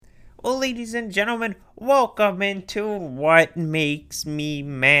Well, ladies and gentlemen, welcome into What Makes Me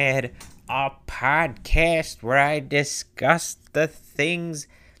Mad, a podcast where I discuss the things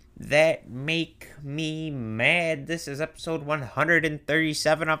that make me mad. This is episode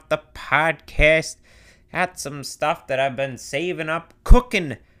 137 of the podcast. Got some stuff that I've been saving up,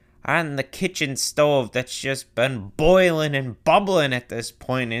 cooking on the kitchen stove that's just been boiling and bubbling at this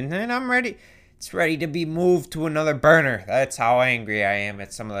point, and then I'm ready. It's ready to be moved to another burner. That's how angry I am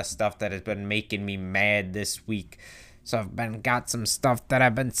at some of the stuff that has been making me mad this week. So I've got some stuff that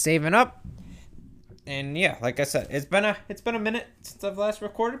I've been saving up. And yeah, like I said, it's been a minute since I've last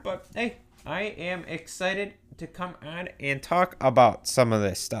recorded, but hey, I am excited to come on and talk about some of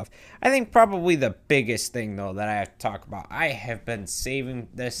this stuff. I think probably the biggest thing though that I have to talk about, I have been saving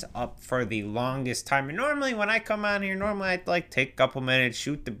this up for the longest time. And normally when I come on here, I'd like take a couple minutes,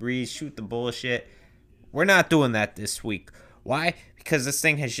 shoot the breeze, shoot the bullshit. We're not doing that this week. Why? Because this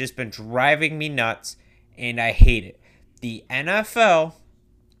thing has just been driving me nuts and I hate it. The NFL,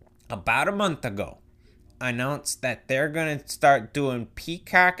 about a month ago, announced that they're going to start doing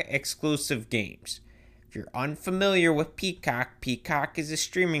Peacock exclusive games. If you're unfamiliar with Peacock, Peacock is a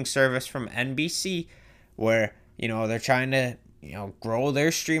streaming service from NBC where, they're trying to, grow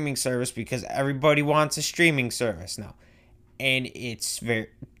their streaming service because everybody wants a streaming service now. And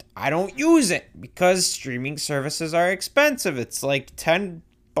I don't use it because streaming services are expensive. It's like $10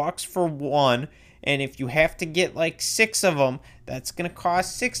 for one. And if you have to get like 6 of them, that's going to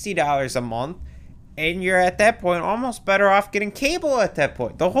cost $60 a month. And you're at that point almost better off getting cable at that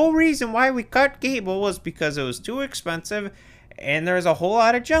point. The whole reason why we cut cable was because it was too expensive and there's a whole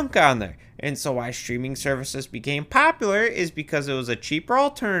lot of junk on there. And so why streaming services became popular is because it was a cheaper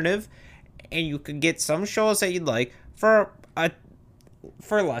alternative and you could get some shows that you'd like for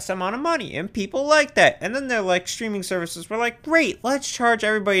less amount of money. And people like that. And then they're like, streaming services were like, great, let's charge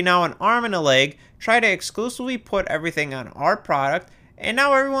everybody now an arm and a leg, try to exclusively put everything on our product. And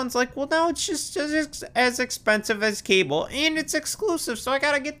now everyone's like, well, now it's just as expensive as cable, and it's exclusive, so I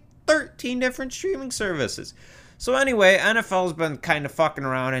gotta get 13 different streaming services. So anyway, NFL's been kind of fucking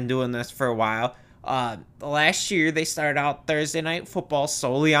around and doing this for a while. Last year, they started out Thursday Night Football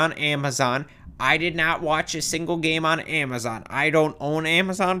solely on Amazon. I did not watch a single game on Amazon. I don't own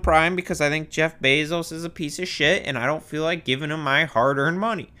Amazon Prime because I think Jeff Bezos is a piece of shit, and I don't feel like giving him my hard-earned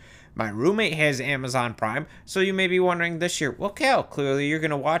money. My roommate has Amazon Prime, so you may be wondering this year, well, Cal, clearly you're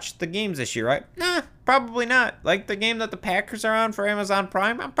going to watch the games this year, right? Nah, probably not. Like the game that the Packers are on for Amazon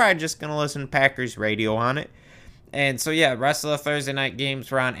Prime, I'm probably just going to listen to Packers radio on it. And so, yeah, the rest of the Thursday night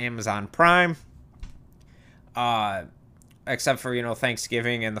games were on Amazon Prime, except for,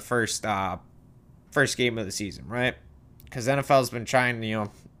 Thanksgiving and the first game of the season, right? Because NFL's been trying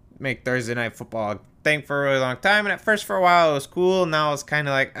to, make Thursday Night Football thing for a really long time, and at first for a while it was cool. Now it's kind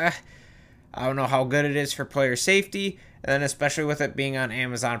of like I don't know how good it is for player safety, and then especially with it being on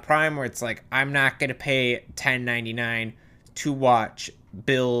Amazon Prime where it's like I'm not gonna pay $10.99 to watch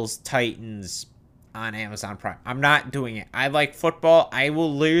Bills Titans on Amazon Prime. I'm not doing it. I like football. I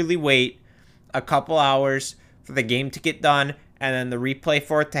will literally wait a couple hours for the game to get done and then the replay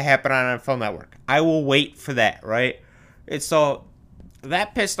for it to happen on NFL Network. I will wait for that, right? It's so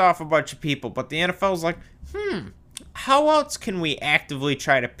that pissed off a bunch of people, but the NFL's like, how else can we actively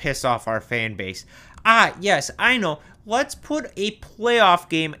try to piss off our fan base? Yes, I know. Let's put a playoff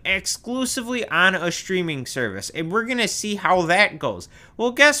game exclusively on a streaming service, and we're going to see how that goes.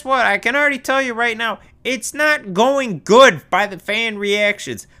 Well, guess what? I can already tell you right now, it's not going good by the fan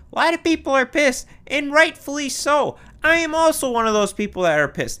reactions. A lot of people are pissed, and rightfully so. I am also one of those people that are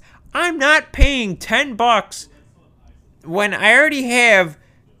pissed. I'm not paying $10 when I already have,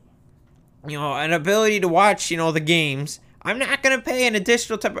 an ability to watch, the games. I'm not going to pay an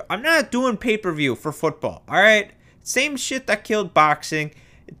additional I'm not doing pay-per-view for football, all right? Same shit that killed boxing.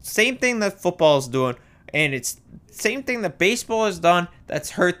 Same thing that football is doing. And it's same thing that baseball has done that's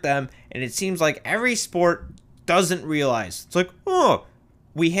hurt them. And it seems like every sport doesn't realize. It's like,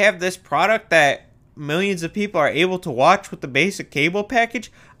 we have this product that millions of people are able to watch with the basic cable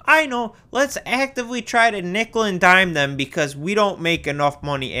package. I know, let's actively try to nickel and dime them because we don't make enough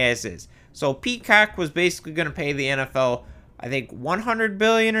money as is. So Peacock was basically going to pay the NFL, I think, $100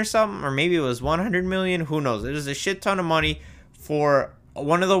 billion or something, or maybe it was $100 million, who knows. It was a shit ton of money for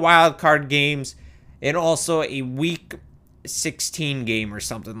one of the wild card games and also a week 16 game or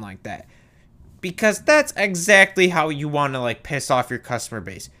something like that. Because that's exactly how you want to piss off your customer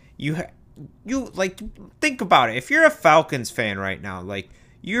base. You think about it. If you're a Falcons fan right now,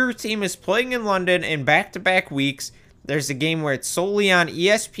 your team is playing in London in back-to-back weeks. There's a game where it's solely on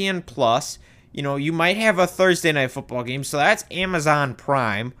ESPN Plus. You might have a Thursday Night Football game, so that's Amazon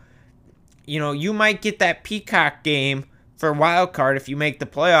Prime. you might get that Peacock game for wild card if you make the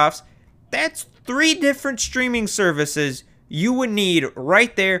playoffs. That's 3 different streaming services you would need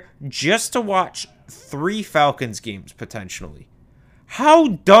right there just to watch 3 Falcons games potentially. How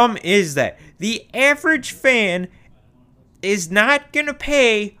dumb is that? The average fan is not going to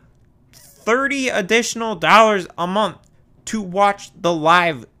pay $30 additional a month to watch the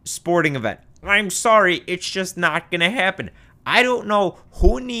live sporting event. I'm sorry, it's just not going to happen. I don't know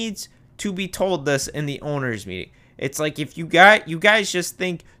who needs to be told this in the owners meeting. It's like if you guys just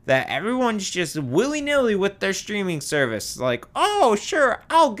think that everyone's just willy-nilly with their streaming service. Like, oh, sure,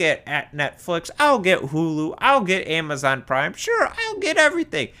 I'll get at Netflix, I'll get Hulu, I'll get Amazon Prime. Sure, I'll get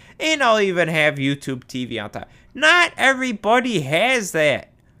everything. And I'll even have YouTube TV on top. Not everybody has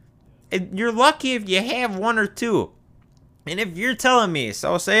that. You're lucky if you have 1 or 2. And if you're telling me,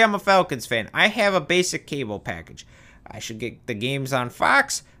 so say I'm a Falcons fan, I have a basic cable package. I should get the games on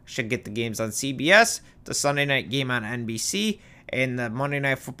Fox, should get the games on CBS, the Sunday night game on NBC, and the Monday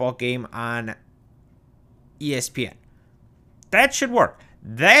Night Football game on ESPN. That should work.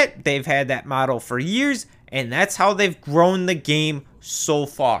 They've had that model for years, and that's how they've grown the game so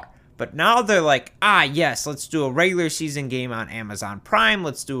far. But now they're like, yes, let's do a regular season game on Amazon Prime.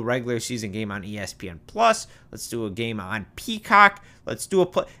 Let's do a regular season game on ESPN Plus. Let's do a game on Peacock. Let's do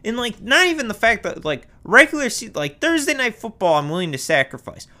and not even the fact that regular season, Thursday Night Football, I'm willing to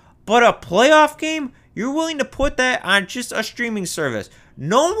sacrifice. But a playoff game, you're willing to put that on just a streaming service.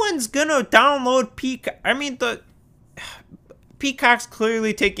 No one's gonna download Peacock. I mean, Peacock's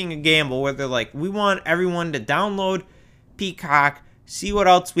clearly taking a gamble where they're like, we want everyone to download Peacock, see what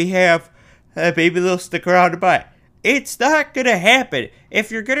else we have, maybe they'll stick around to buy it. It's not going to happen.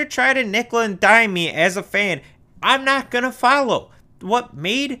 If you're going to try to nickel and dime me as a fan, I'm not going to follow. What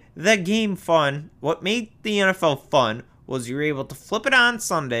made the game fun, what made the NFL fun, was you were able to flip it on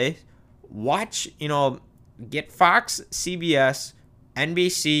Sunday, watch, get Fox, CBS,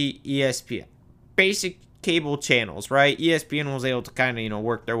 NBC, ESPN. Basic cable channels, right? ESPN was able to kind of,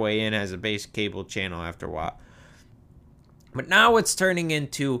 work their way in as a basic cable channel after a while. But now it's turning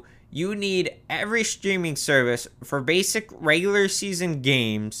into you need every streaming service for basic regular season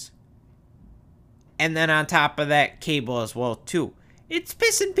games, and then on top of that, cable as well too. It's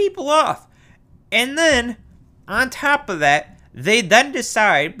pissing people off. And then on top of that, they then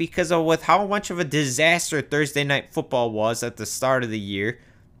decide, because with how much of a disaster Thursday Night Football was at the start of the year,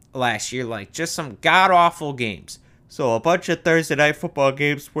 last year, just some god-awful games. So a bunch of Thursday Night Football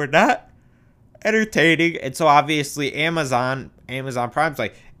games were not entertaining, and so obviously Amazon Prime's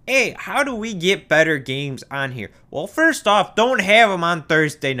like, hey, how do we get better games on here? Well, first off, don't have them on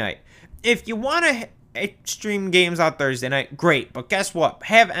Thursday night. If you want to stream games on Thursday night, great, but guess what?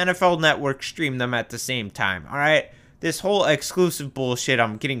 Have NFL Network stream them at the same time, all right? This whole exclusive bullshit,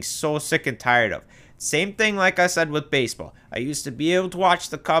 I'm getting so sick and tired of. Same thing like I said with baseball. I used to be able to watch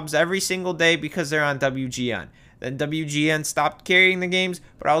the Cubs every single day because they're on WGN. Then WGN stopped carrying the games,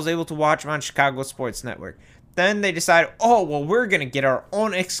 but I was able to watch them on Chicago Sports Network. Then they decided, we're going to get our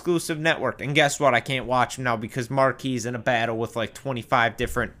own exclusive network. And guess what? I can't watch them now because Marquee's in a battle with 25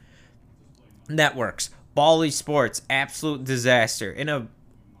 different networks. Bally Sports, absolute disaster. In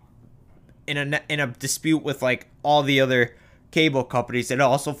a dispute with all the other cable companies and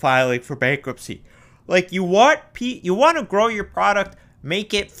also filing for bankruptcy. You want to grow your product,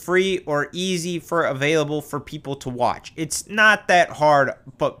 make it free or easy available for people to watch. It's not that hard,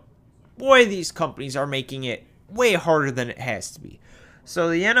 but boy, these companies are making it way harder than it has to be. So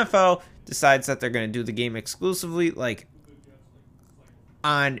the NFL decides that they're going to do the game exclusively,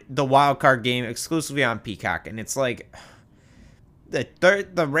 on the wild card game, exclusively on Peacock. And it's the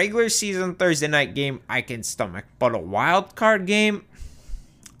regular season Thursday night game I can stomach, but a wild card game,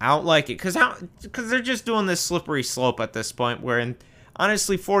 I don't like it because they're just doing this slippery slope at this point. Where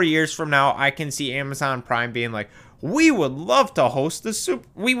honestly, 4 years from now, I can see Amazon Prime being like, we would love to host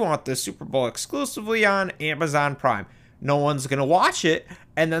we want the Super Bowl exclusively on Amazon Prime. No one's gonna watch it,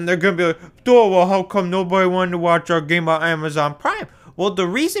 and then they're gonna be like, well, how come nobody wanted to watch our game on Amazon Prime? Well, the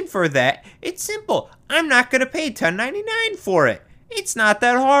reason for that, it's simple. I'm not gonna pay $10.99 for it. It's not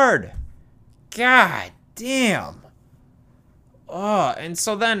that hard. God damn. Oh, and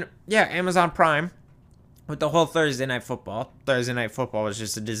so then, Amazon Prime, with the whole Thursday Night Football. Thursday Night Football was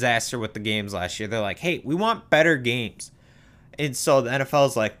just a disaster with the games last year. They're like, hey, we want better games. And so the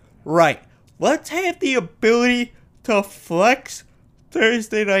NFL's like, right, let's have the ability to flex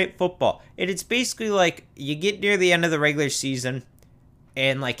Thursday Night Football. And it's basically you get near the end of the regular season,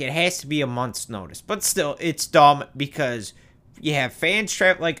 and it has to be a month's notice. But still, it's dumb because you have fans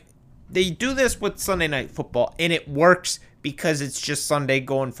trapped. They do this with Sunday Night Football, and it works because it's just Sunday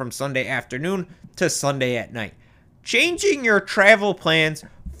going from Sunday afternoon to Sunday at night. Changing your travel plans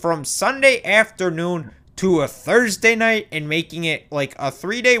from Sunday afternoon to a Thursday night and making it like a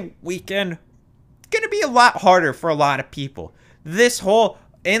 3-day weekend, going to be a lot harder for a lot of people. This whole,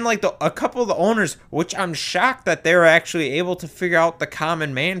 and like a couple of the owners, which I'm shocked that they're actually able to figure out the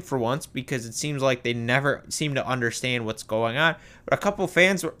common man for once, because it seems like they never seem to understand what's going on. But a couple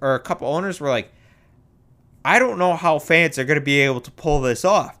fans or a couple owners were like, I don't know how fans are going to be able to pull this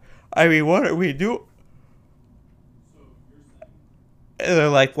off. I mean, what are we doing? They're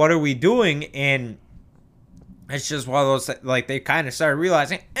like, what are we doing? And it's just one of those, like, they kind of started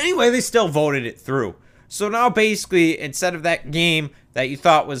realizing. Anyway, they still voted it through. So now basically, instead of that game that you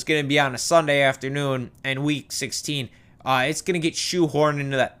thought was going to be on a Sunday afternoon and week 16, it's going to get shoehorned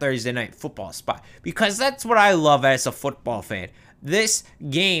into that Thursday night football spot. Because that's what I love as a football fan. This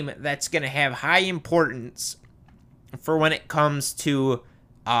game that's going to have high importance for when it comes to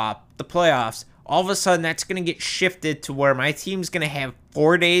the playoffs, all of a sudden that's going to get shifted to where my team's going to have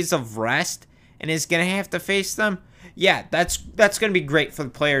 4 days of rest and is going to have to face them. Yeah, that's going to be great for the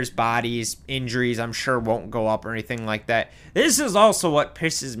players' bodies. Injuries, I'm sure, won't go up or anything like that. This is also what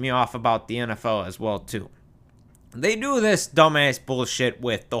pisses me off about the NFL as well, too. They do this dumbass bullshit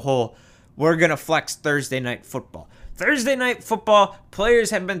with the whole, we're going to flex Thursday night football. Thursday night football, players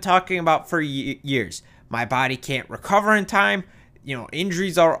have been talking about for years. My body can't recover in time. You know,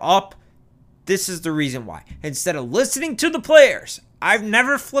 injuries are up. This is the reason why. Instead of listening to the players, I've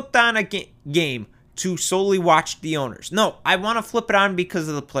never flipped on a game to solely watch the owners. No, I want to flip it on because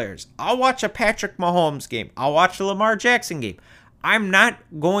of the players. I'll watch a Patrick Mahomes game. I'll watch a Lamar Jackson game. I'm not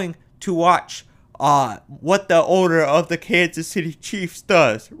going to watch what the owner of the Kansas City Chiefs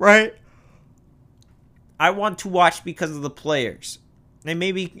does, right? I want to watch because of the players. And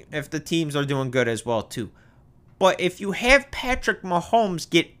maybe if the teams are doing good as well, too. But if you have Patrick Mahomes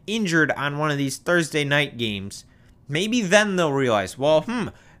get injured on one of these Thursday night games, maybe then they'll realize, well,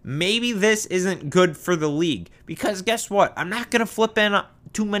 maybe this isn't good for the league. Because guess what? I'm not going to flip in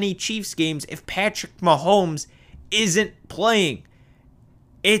too many Chiefs games if Patrick Mahomes isn't playing.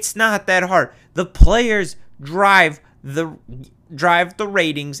 It's not that hard. The players drive the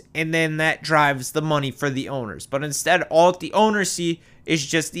ratings, and then that drives the money for the owners. But instead, all the owners see is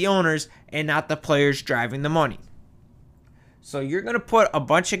just the owners and not the players driving the money. So you're going to put a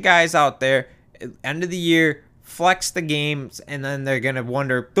bunch of guys out there at the end of the year, flex the games, and then they're going to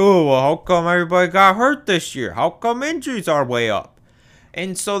wonder, oh, well, how come everybody got hurt this year? How come injuries are way up?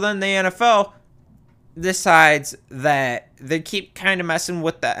 And so then the NFL decides that they keep kind of messing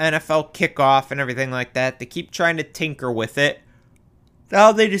with the NFL kickoff and everything like that. They keep trying to tinker with it.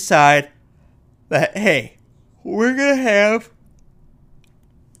 Now they decide that, hey, we're going to have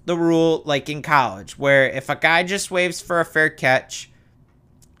the rule like in college, where if a guy just waves for a fair catch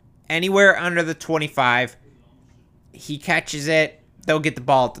anywhere under the 25, he catches it, they'll get the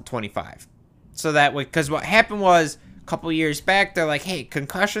ball at the 25. So that way, because what happened was a couple years back, they're like, hey,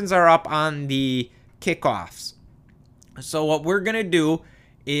 concussions are up on the kickoffs. So what we're going to do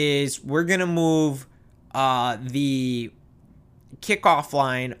is we're going to move the kickoff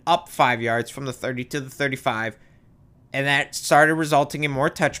line up 5 yards from the 30 to the 35. And that started resulting in more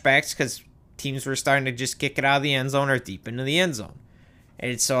touchbacks because teams were starting to just kick it out of the end zone or deep into the end zone.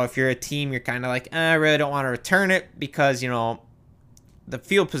 And so if you're a team, you're kind of like, I really don't want to return it because, you know, the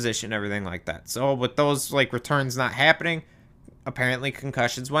field position, everything like that. So with those like returns not happening, apparently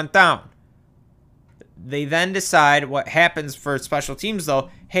concussions went down. They then decide what happens for special teams, though.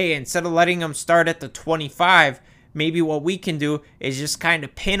 Hey, instead of letting them start at the 25, maybe what we can do is just kind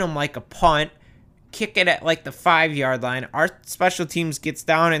of pin them like a punt, kick it at like the 5-yard line. Our special teams gets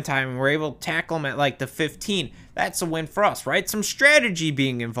down in time and we're able to tackle them at like the 15. That's a win for us, right? Some strategy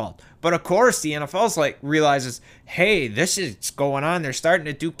being involved. But of course, the NFL's like realizes, hey, this is going on. They're starting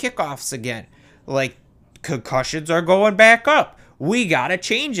to do kickoffs again. Like concussions are going back up. We got to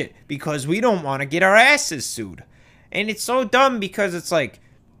change it because we don't want to get our asses sued. And it's so dumb because it's like,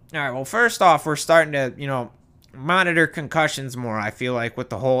 all right, well, first off, we're starting to, you know, monitor concussions more, I feel like,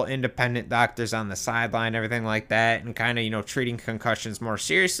 with the whole independent doctors on the sideline, everything like that, and kind of, you know, treating concussions more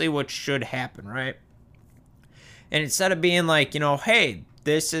seriously, which should happen, right? And instead of being like, you know, hey,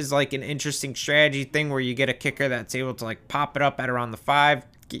 this is like an interesting strategy thing where you get a kicker that's able to like pop it up at around the 5,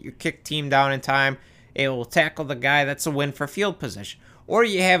 get your kick team down in time, it will tackle the guy, that's a win for field position. Or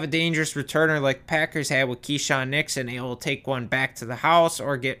you have a dangerous returner like Packers had with Keyshawn Nixon, it will take one back to the house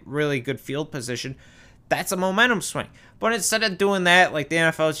or get really good field position. That's a momentum swing. But instead of doing that, like the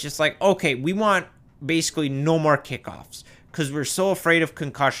NFL is just like, okay, we want basically no more kickoffs because we're so afraid of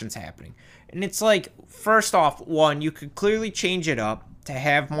concussions happening. And it's like, first off, one, you could clearly change it up to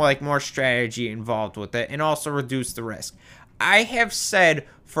have more strategy involved with it and also reduce the risk. I have said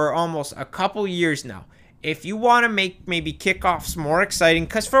for almost a couple years now, if you want to make maybe kickoffs more exciting,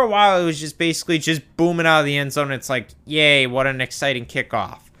 because for a while it was just basically just booming out of the end zone. It's like, yay, what an exciting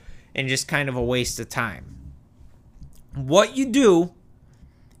kickoff. And just kind of a waste of time. What you do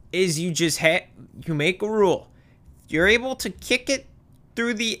is you just you make a rule. You're able to kick it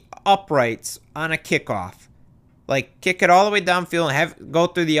through the uprights on a kickoff. Like, kick it all the way downfield and have go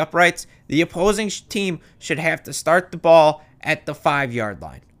through the uprights. The opposing team should have to start the ball at the 5-yard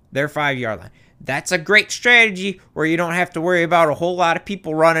line. Their 5-yard line. That's a great strategy where you don't have to worry about a whole lot of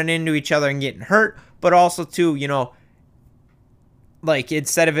people running into each other and getting hurt, but also too, like,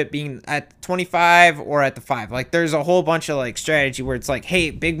 instead of it being at the 25 or at the 5, like, there's a whole bunch of like strategy where it's like,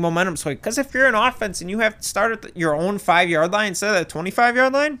 hey, big momentum swing. Because if you're an offense and you have to start at your own 5-yard line instead of the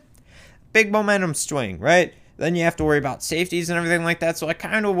 25-yard line, big momentum swing, right? Then you have to worry about safeties and everything like that. So I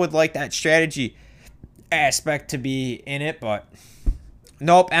kind of would like that strategy aspect to be in it, but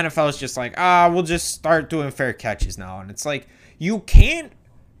nope, NFL is just like, we'll just start doing fair catches now. And it's like, you can't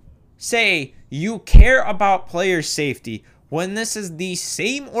say you care about player safety when this is the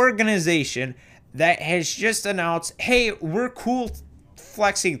same organization that has just announced, hey, we're cool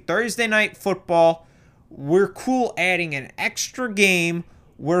flexing Thursday night football. We're cool adding an extra game.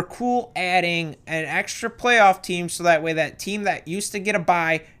 We're cool adding an extra playoff team so that way that team that used to get a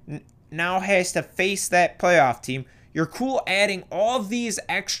bye now has to face that playoff team. You're cool adding all these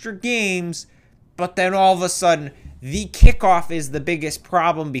extra games, but then all of a sudden the kickoff is the biggest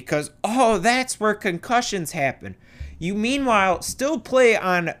problem because, that's where concussions happen. You meanwhile still play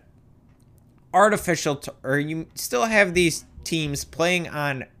on artificial, or you still have these teams playing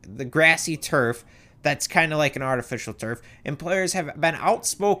on the grassy turf that's kind of like an artificial turf, and players have been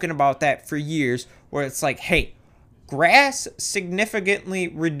outspoken about that for years, where it's like, hey, grass significantly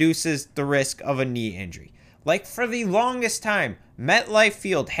reduces the risk of a knee injury. Like, for the longest time, MetLife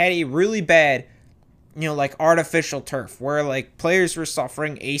Field had a really bad, like, artificial turf, where, like, players were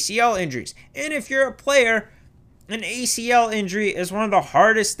suffering ACL injuries. And if you're a player, an ACL injury is one of the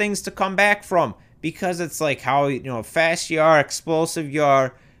hardest things to come back from, because it's like how, fast you are, explosive you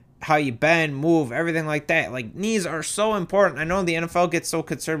are, how you bend, move, everything like that. Like, knees are so important. I know the NFL gets so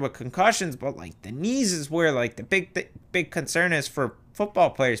concerned with concussions, but like the knees is where like the big concern is for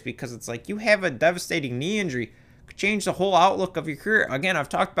football players, because it's like you have a devastating knee injury, could change the whole outlook of your career. Again, I've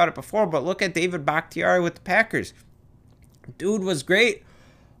talked about it before, but look at David Bakhtiari with the Packers. Dude was great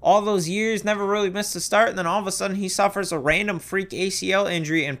all those years, never really missed a start, and then all of a sudden he suffers a random freak ACL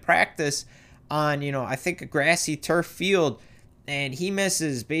injury in practice on, I think a grassy turf field. And he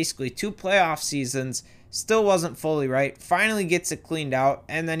misses basically 2 playoff seasons, still wasn't fully right, finally gets it cleaned out,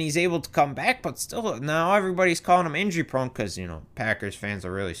 and then he's able to come back, but still, now everybody's calling him injury prone because, Packers fans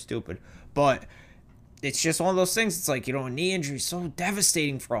are really stupid. But it's just one of those things, it's like, a knee injury is so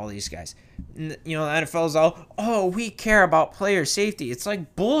devastating for all these guys. The NFL's all, we care about player safety. It's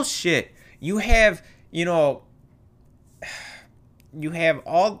like bullshit. You have, you have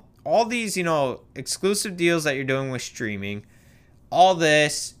all these, exclusive deals that you're doing with streaming. All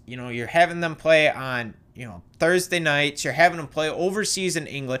this, you're having them play on, Thursday nights. You're having them play overseas in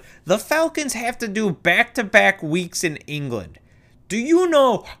England. The Falcons have to do back-to-back weeks in England. Do you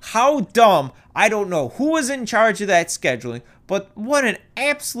know how dumb? I don't know who was in charge of that scheduling, but what an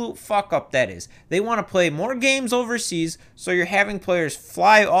absolute fuck-up that is. They want to play more games overseas, so you're having players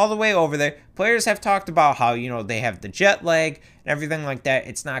fly all the way over there. Players have talked about how, they have the jet lag and everything like that.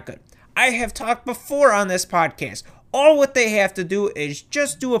 It's not good. I have talked before on this podcast. All what they have to do is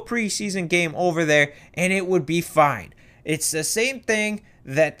just do a preseason game over there, and it would be fine. It's the same thing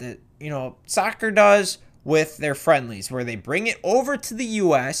that the soccer does with their friendlies, where they bring it over to the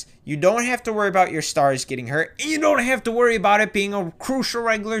U.S. You don't have to worry about your stars getting hurt, and you don't have to worry about it being a crucial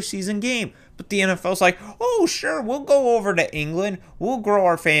regular season game. But the NFL's like, oh, sure, we'll go over to England. We'll grow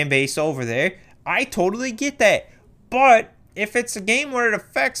our fan base over there. I totally get that. But if it's a game where it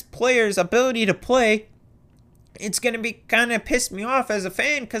affects players' ability to play, it's going to be kind of pissed me off as a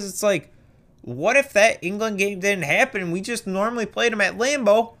fan, because it's like, what if that England game didn't happen and we just normally played them at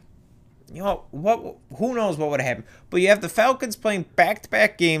Lambeau? Who knows what would have happened. But you have the Falcons playing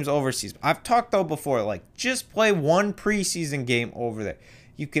back-to-back games overseas. I've talked though before, like, just play one preseason game over there.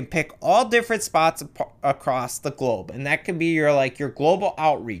 You can pick all different spots across the globe, and that could be your global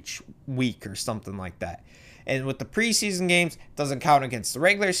outreach week or something like that. And with the preseason games, it doesn't count against the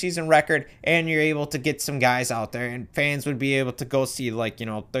regular season record, and you're able to get some guys out there, and fans would be able to go see,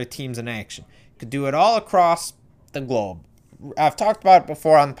 their teams in action. You could do it all across the globe. I've talked about it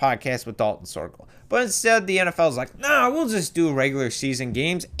before on the podcast with Dalton Sorgel. But instead, the NFL's like, nah, we'll just do regular season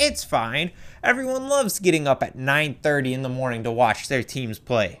games. It's fine. Everyone loves getting up at 9:30 in the morning to watch their teams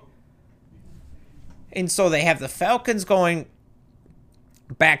play. And so they have the Falcons going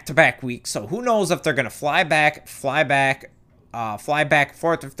back-to-back weeks. So who knows if they're going to fly back and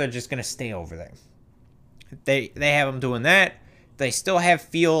forth, if they're just going to stay over there. They have them doing that. They still have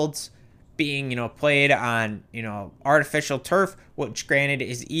fields being, played on, artificial turf, which granted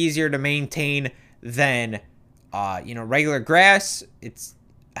is easier to maintain than, regular grass. It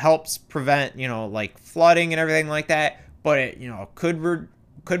helps prevent, like flooding and everything like that. But it,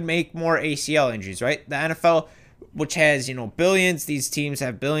 could make more ACL injuries, right? The NFL, which has, billions, these teams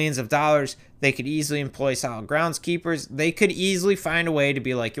have billions of dollars. They could easily employ solid groundskeepers. They could easily find a way to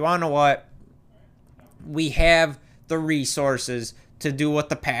be like, you want to know what? We have the resources to do what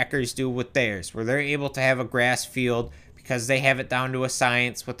the Packers do with theirs, where they're able to have a grass field because they have it down to a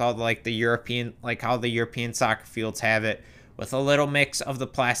science with all the European, like how the European soccer fields have it, with a little mix of the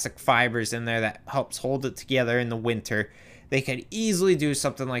plastic fibers in there that helps hold it together in the winter. They could easily do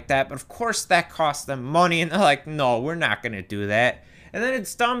something like that, but of course that costs them money, and they're like, no, we're not going to do that. And then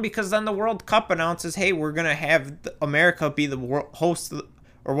it's dumb because then the World Cup announces, hey, we're going to have America be the host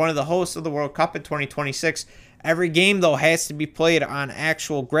or one of the hosts of the World Cup in 2026. Every game, though, has to be played on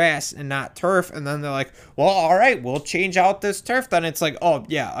actual grass and not turf. And then they're like, well, all right, we'll change out this turf. Then it's like, oh,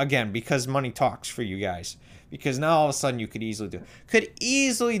 yeah, again, because money talks for you guys. Because now all of a sudden you could easily do it.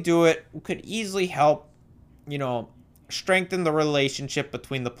 Could easily help, strengthen the relationship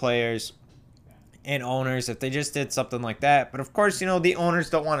between the players and owners if they just did something like that. But of course, the owners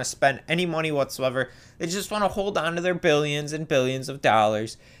don't want to spend any money whatsoever. They just want to hold on to their billions and billions of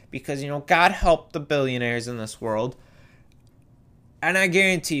dollars because, God help the billionaires in this world. And I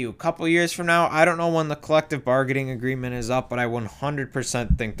guarantee you, a couple years from now, I don't know when the collective bargaining agreement is up, but I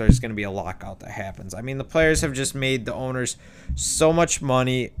 100% think there's going to be a lockout that happens. I mean, the players have just made the owners so much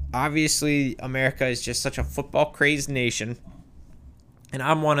money. Obviously, America is just such a football-crazed nation, and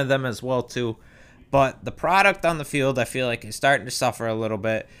I'm one of them as well, too. But the product on the field, I feel like, is starting to suffer a little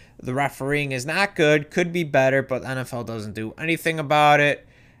bit. The refereeing is not good, could be better, but the NFL doesn't do anything about it.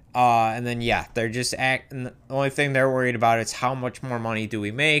 And then, they're just the only thing they're worried about is how much more money do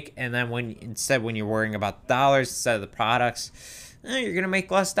we make. And then when you're worrying about dollars instead of the products, you're going to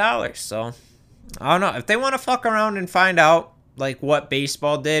make less dollars. So, I don't know. If they want to fuck around and find out, what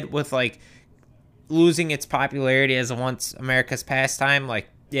baseball did with, losing its popularity as once America's pastime,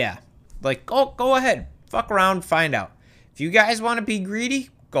 go ahead. Fuck around, find out. If you guys want to be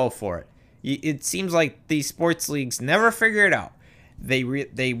greedy, go for it. It seems like these sports leagues never figure it out.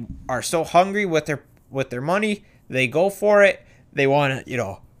 They are so hungry with their money. They go for it. They want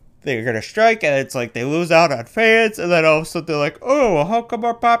to, they're going to strike, and it's like they lose out on fans, and then all of a sudden they're like, oh, well, how come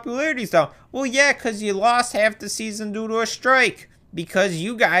our popularity's down? Well, yeah, because you lost half the season due to a strike. Because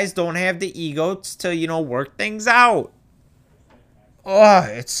you guys don't have the egos to, work things out. Oh,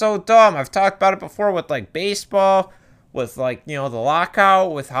 it's so dumb. I've talked about it before with, baseball, with, the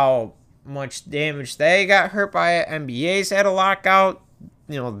lockout, with how much damage they got hurt by it. NBA's had a lockout.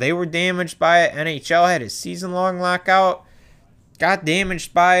 They were damaged by it. NHL had a season-long lockout. Got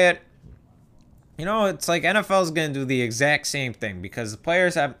damaged by it. It's like NFL's going to do the exact same thing because the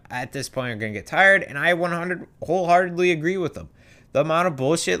players at this point are going to get tired, and I wholeheartedly agree with them. The amount of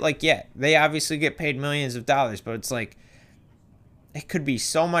bullshit, they obviously get paid millions of dollars, but it's like, it could be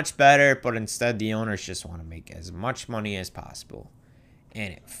so much better, but instead the owners just want to make as much money as possible.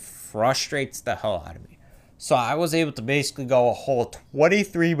 And it frustrates the hell out of me. So I was able to basically go a whole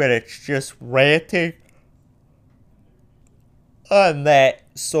 23 minutes just ranting on that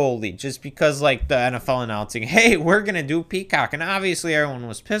solely. Just because, the NFL announcing, hey, we're going to do Peacock. And obviously everyone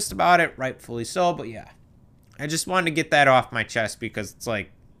was pissed about it, rightfully so, but yeah. I just wanted to get that off my chest because it's I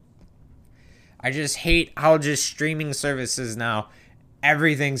just hate how just streaming services now,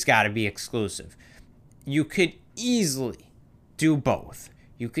 everything's got to be exclusive. You could easily do both.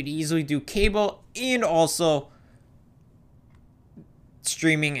 You could easily do cable and also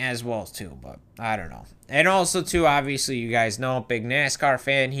streaming as well too, but I don't know. And also too, obviously you guys know, big NASCAR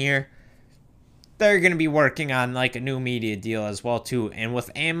fan here. They're going to be working on a new media deal as well too. And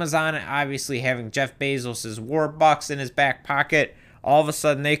with Amazon obviously having Jeff Bezos' Warbucks in his back pocket, all of a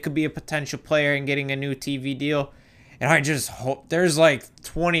sudden they could be a potential player in getting a new TV deal. And I just hope there's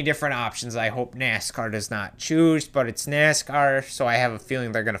 20 different options I hope NASCAR does not choose, but it's NASCAR, so I have a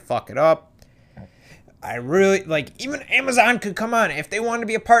feeling they're going to fuck it up. I really, even Amazon could come on. If they want to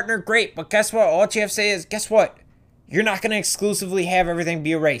be a partner, great. But guess what? All you have to say is, guess what? You're not going to exclusively have everything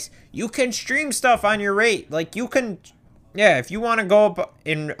be a race. You can stream stuff on your rate. You can yeah, if you want to go up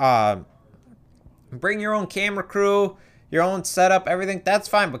and bring your own camera crew, your own setup, everything, that's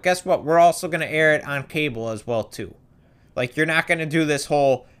fine. But guess what? We're also going to air it on cable as well, too. Like, you're not going to do this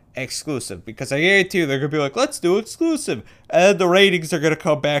whole exclusive, because I guarantee you they're going to be like, let's do exclusive. And the ratings are going to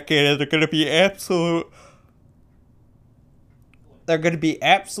come back in and they're going to be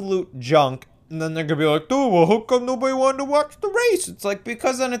absolute junk. And then they're going to be like, dude, well, how come nobody wanted to watch the race? It's like,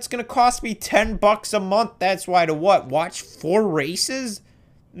 because then it's going to cost me $10 a month. That's why to what? Watch 4 races?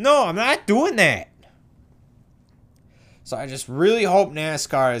 No, I'm not doing that. So I just really hope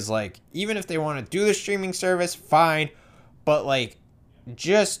NASCAR is like, even if they want to do the streaming service, fine. But like,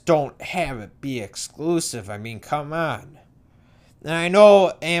 just don't have it be exclusive. I mean, come on. And I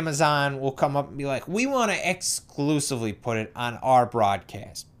know Amazon will come up and be like, we want to exclusively put it on our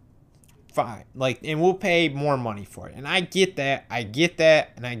broadcast. Fine. Like, and we'll pay more money for it. And I get that. I get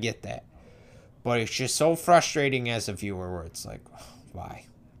that. And I get that. But it's just so frustrating as a viewer where it's like, why?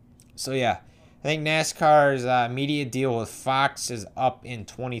 So yeah, I think NASCAR's media deal with Fox is up in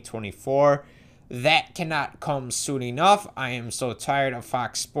 2024. That cannot come soon enough. I am so tired of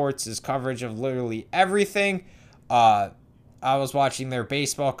Fox Sports' coverage of literally everything. I was watching their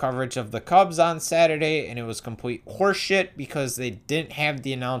baseball coverage of the Cubs on Saturday, and it was complete horseshit because they didn't have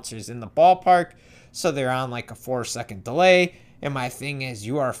the announcers in the ballpark, so they're on like a 4-second delay. And my thing is,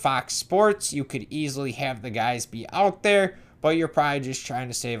 you are Fox Sports. You could easily have the guys be out there, but you're probably just trying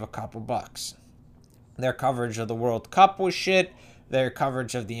to save a couple bucks. Their coverage of the World Cup was shit. Their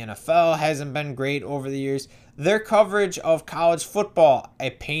coverage of the NFL hasn't been great over the years. Their coverage of college football,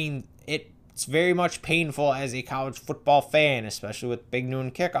 it's very much painful as a college football fan, especially with Big Noon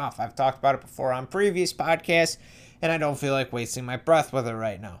Kickoff. I've talked about it before on previous podcasts, and I don't feel like wasting my breath with it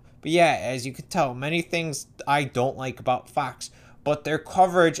right now. But yeah, as you can tell, many things I don't like about Fox, but their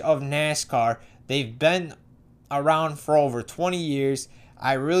coverage of NASCAR, they've been around for over 20 years.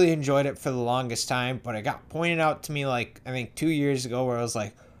 I really enjoyed it for the longest time, but it got pointed out to me like, I think 2 years ago, where I was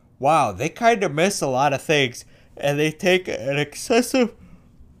like, wow, they kind of miss a lot of things, and they take an excessive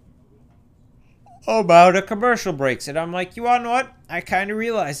amount of commercial breaks. And I'm like, you want to know what? I kind of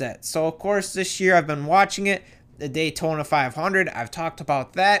realize that. So, of course, this year I've been watching it, the Daytona 500. I've talked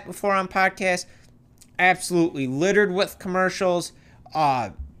about that before on podcasts. Absolutely littered with commercials,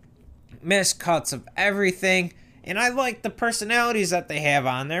 missed cuts of everything. And I like the personalities that they have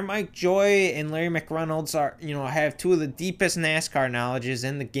on there. Mike Joy and Larry McReynolds have 2 of the deepest NASCAR knowledges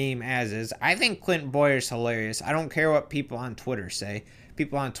in the game as is. I think Clinton Boyer's hilarious. I don't care what people on Twitter say.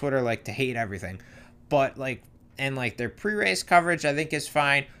 People on Twitter like to hate everything. But their pre-race coverage I think is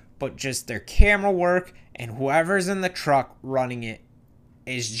fine. But just their camera work and whoever's in the truck running it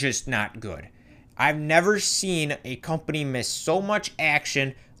is just not good. I've never seen a company miss so much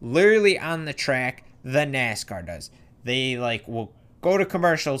action literally on the track than NASCAR does. They will go to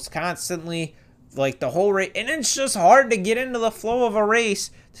commercials constantly, the whole race, and it's just hard to get into the flow of a race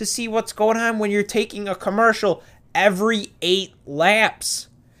to see what's going on when you're taking a commercial every 8 laps.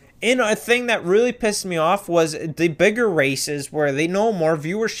 And a thing that really pissed me off was the bigger races where they know more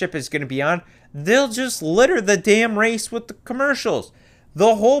viewership is going to be on, they'll just litter the damn race with the commercials.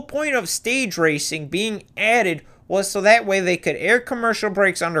 The whole point of stage racing being added was so that way they could air commercial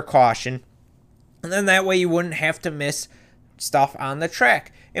breaks under caution, and then that way you wouldn't have to miss stuff on the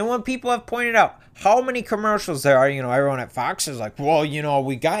track. And when people have pointed out how many commercials there are, everyone at Fox is like, well,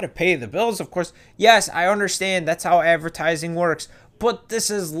 we got to pay the bills, of course. Yes, I understand that's how advertising works. But this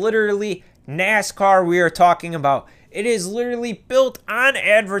is literally NASCAR we are talking about. It is literally built on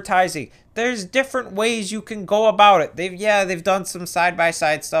advertising. There's different ways you can go about it. They've done some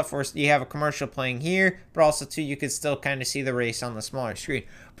side-by-side stuff where you have a commercial playing here, but also too you can still kind of see the race on the smaller screen.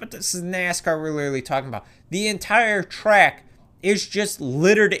 But this is NASCAR we're literally talking about. The entire track is just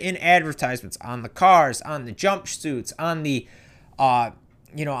littered in advertisements on the cars, on the jumpsuits, on the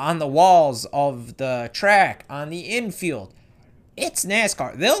on the walls of the track, on the infield. It's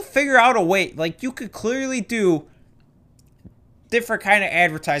NASCAR. They'll figure out a way. You could clearly do different kind of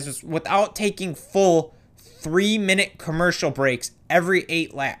advertisements without taking full 3-minute commercial breaks every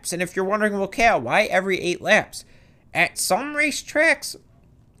 8 laps. And if you're wondering, well, Cal, why every 8 laps? At some racetracks,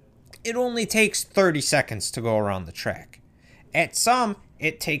 it only takes 30 seconds to go around the track. At some,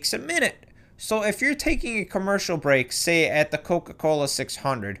 it takes a minute. So if you're taking a commercial break, say at the Coca-Cola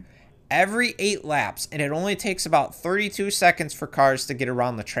 600, every 8 laps, and it only takes about 32 seconds for cars to get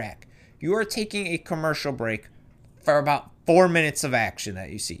around the track, you are taking a commercial break for about 4 minutes of action that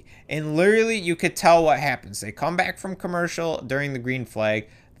you see. And literally, you could tell what happens. They come back from commercial during the green flag.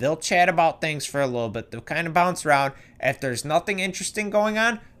 They'll chat about things for a little bit. They'll kind of bounce around. If there's nothing interesting going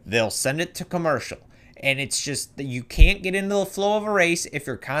on, they'll send it to commercial. And it's just that you can't get into the flow of a race if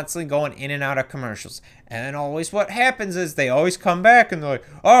you're constantly going in and out of commercials. And then always what happens is they always come back and they're like,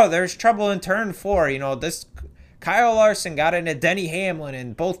 oh, there's trouble in turn 4. This Kyle Larson got into Denny Hamlin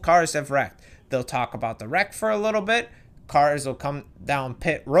and both cars have wrecked. They'll talk about the wreck for a little bit. Cars will come down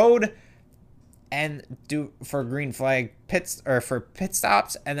pit road and do for green flag pits or for pit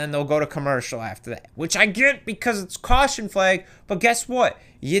stops, and then they'll go to commercial after that, which I get because it's caution flag. But guess what?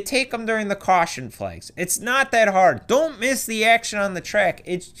 You take them during the caution flags. It's not that hard. Don't miss the action on the track.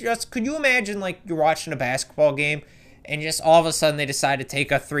 It's just, could you imagine like you're watching a basketball game and just all of a sudden they decide to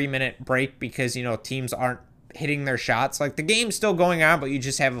take a 3-minute break because teams aren't hitting their shots? Like the game's still going on, but you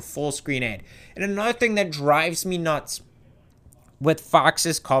just have a full screen ad. And another thing that drives me nuts with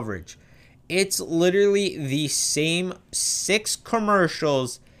Fox's coverage, it's literally the same 6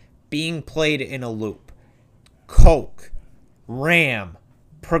 commercials being played in a loop. Coke, Ram,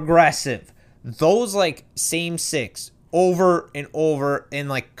 Progressive, those like same 6 over and over, and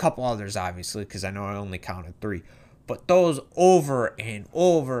like a couple others obviously because I know I only counted 3. But those over and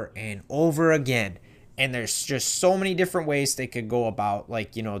over and over again. And there's just so many different ways they could go about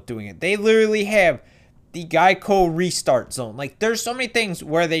doing it. They literally have the Geico restart zone. Like there's so many things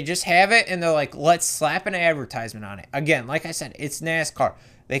where they just have it and they're like, let's slap an advertisement on it. Again, like I said, it's NASCAR.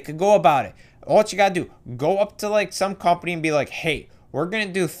 They could go about it. All you got to do, go up to like some company and be like, hey, we're going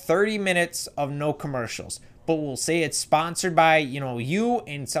to do 30 minutes of no commercials. But we'll say it's sponsored by, you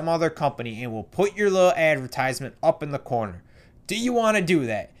and some other company, and we'll put your little advertisement up in the corner. Do you want to do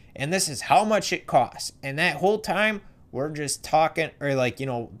that? And this is how much it costs. And that whole time, we're just talking, or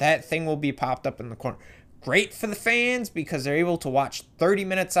that thing will be popped up in the corner. Great for the fans because they're able to watch 30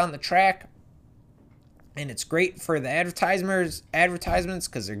 minutes on the track. And it's great for the advertisements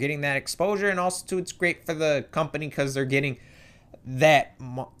because they're getting that exposure. And also, too, it's great for the company because they're getting that,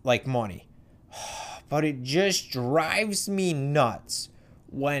 money. But it just drives me nuts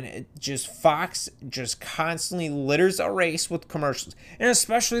when Fox just constantly litters a race with commercials. And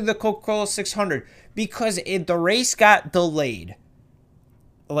especially the Coca-Cola 600 because the race got delayed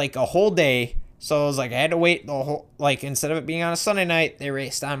like a whole day. So it was like I had to wait the whole, instead of it being on a Sunday night, they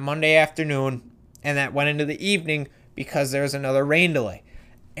raced on Monday afternoon, and that went into the evening because there was another rain delay.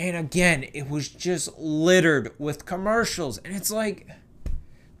 And again, it was just littered with commercials, and it's like,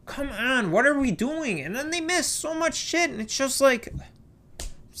 come on, what are we doing? And then they miss so much shit, and it's just like,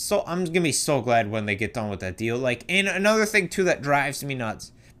 so I'm gonna be so glad when they get done with that deal. And another thing too that drives me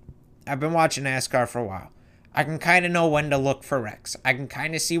nuts, I've been watching NASCAR for a while. I can kind of know when to look for wrecks. I can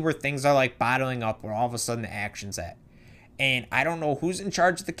kind of see where things are bottling up, where all of a sudden the action's at. And I don't know who's in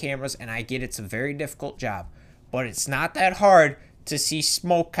charge of the cameras, and I get it's a very difficult job. But it's not that hard to see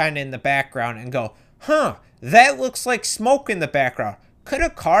smoke kind of in the background and go, that looks like smoke in the background. Could a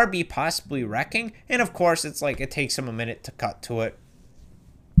car be possibly wrecking? And of course, it's it takes them a minute to cut to it.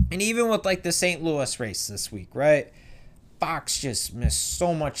 And even with the St. Louis race this week, right? Fox just missed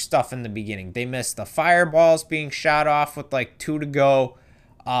so much stuff in the beginning. They missed the fireballs being shot off with 2 to go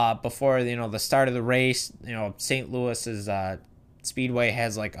before the start of the race. St. Louis's Speedway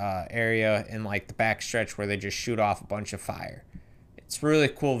has a area in the backstretch where they just shoot off a bunch of fire. It's really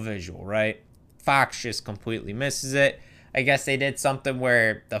cool visual, right? Fox just completely misses it. I guess they did something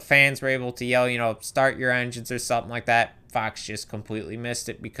where the fans were able to yell, start your engines or something like that. Fox just completely missed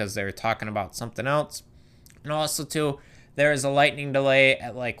it because they were talking about something else. And also too, there was a lightning delay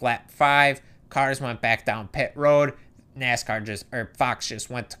at lap 5. Cars went back down pit road. Fox just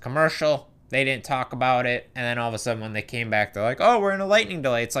went to commercial. They didn't talk about it. And then all of a sudden when they came back, they're like, oh, we're in a lightning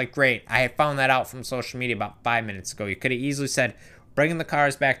delay. It's great. I had found that out from social media about 5 minutes ago. You could have easily said, bringing the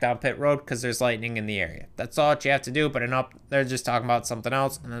cars back down pit road because there's lightning in the area. That's all that you have to do. But they're just talking about something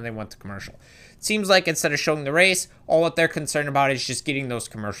else. And then they went to commercial. It seems like instead of showing the race, all what they're concerned about is just getting those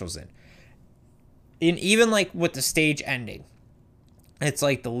commercials in. And even with the stage ending, it's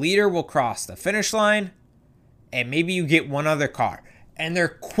the leader will cross the finish line and maybe you get one other car and they're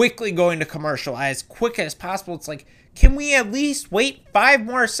quickly going to commercial as quick as possible. It's can we at least wait 5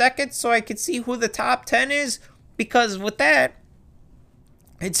 more seconds so I can see who the top 10 is? Because with that,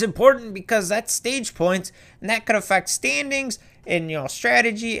 it's important because that's stage points and that could affect standings and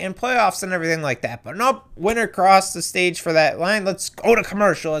strategy and playoffs and everything like that. But nope, winner crossed the stage for that line. Let's go to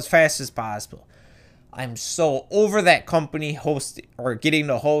commercial as fast as possible. I'm so over that company getting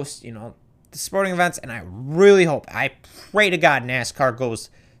to host, the sporting events, and I really hope, I pray to God NASCAR goes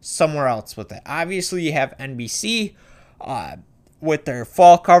somewhere else with it. Obviously, you have NBC with their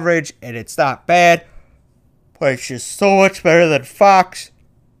fall coverage, and it's not bad, but it's just so much better than Fox.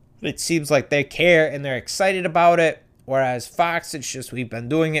 It seems like they care and they're excited about it, Whereas Fox, it's just we've been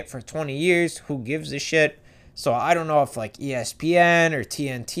doing it for 20 years. Who gives a shit? So I don't know if like ESPN or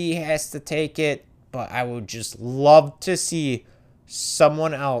TNT has to take it, but I would just love to see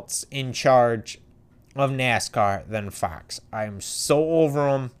someone else in charge of NASCAR than Fox. I am so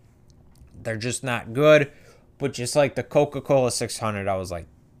over them. They're just not good. But just like the Coca-Cola 600, I was like,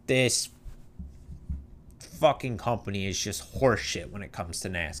 this fucking company is just horseshit when it comes to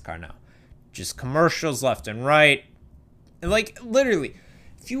NASCAR now. Just commercials left and right. And like literally,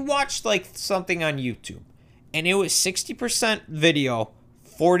 if you watched like something on YouTube and it was 60% video,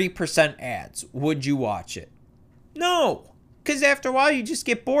 40% ads, would you watch it? No. Because after a while, you just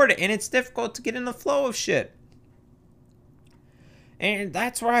get bored and it's difficult to get in the flow of shit. And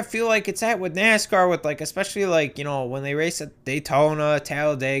that's where I feel like it's at with NASCAR, with like, especially like, you know, when they race at Daytona,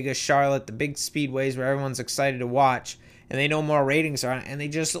 Talladega, Charlotte, the big speedways where everyone's excited to watch and they know more ratings are on it, and they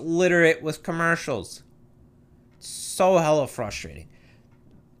just litter it with commercials. It's so hella frustrating.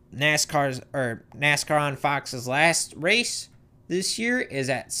 NASCAR on Fox's last race this year is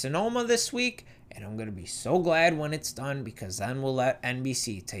at Sonoma this week. And I'm going to be so glad when it's done, because then we'll let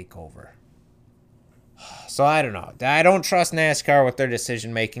NBC take over. So I don't know. I don't trust NASCAR with their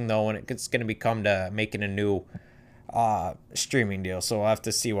decision making, though, when it's going to become to making a new streaming deal. So we'll have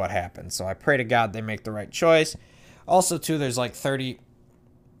to see what happens. So I pray to God they make the right choice. Also, too, there's like 30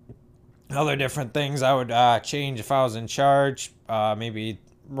 other different things I would change if I was in charge. Maybe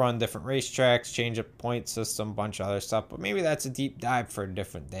run different racetracks, change a point system, bunch of other stuff. But maybe that's a deep dive for a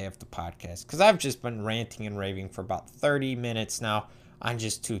different day of the podcast, because I've just been ranting and raving for about 30 minutes now on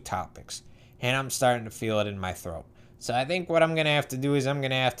just two topics, and I'm starting to feel it in my throat. So I think what I'm going to have to do is I'm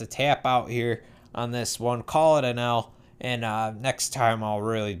going to have to tap out here on this one, call it an L, and next time I'll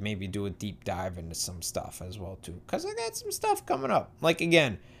really maybe do a deep dive into some stuff as well too, because I got some stuff coming up. Like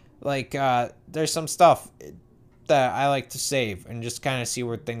again, like there's some stuff that I like to save and just kind of see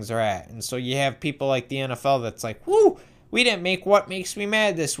where things are at. And so you have people like the NFL that's like, whoo, we didn't make What Makes Me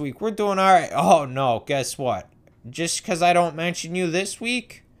Mad this week. We're doing all right. Oh, no, guess what? Just because I don't mention you this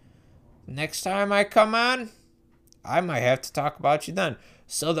week, next time I come on, I might have to talk about you then.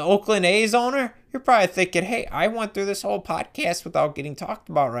 So the Oakland A's owner, you're probably thinking, hey, I went through this whole podcast without getting talked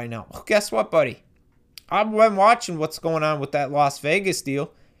about right now. Well, guess what, buddy? I've been watching what's going on with that Las Vegas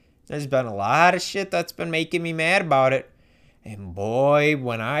deal. There's been a lot of shit that's been making me mad about it. And boy,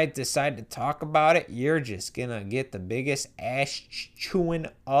 when I decide to talk about it, you're just going to get the biggest ass chewing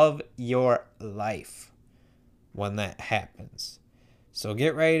of your life when that happens. So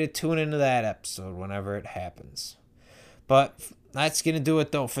get ready to tune into that episode whenever it happens. But that's going to do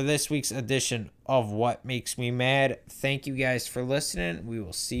it, though, for this week's edition of What Makes Me Mad. Thank you guys for listening. We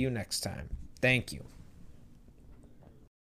will see you next time. Thank you.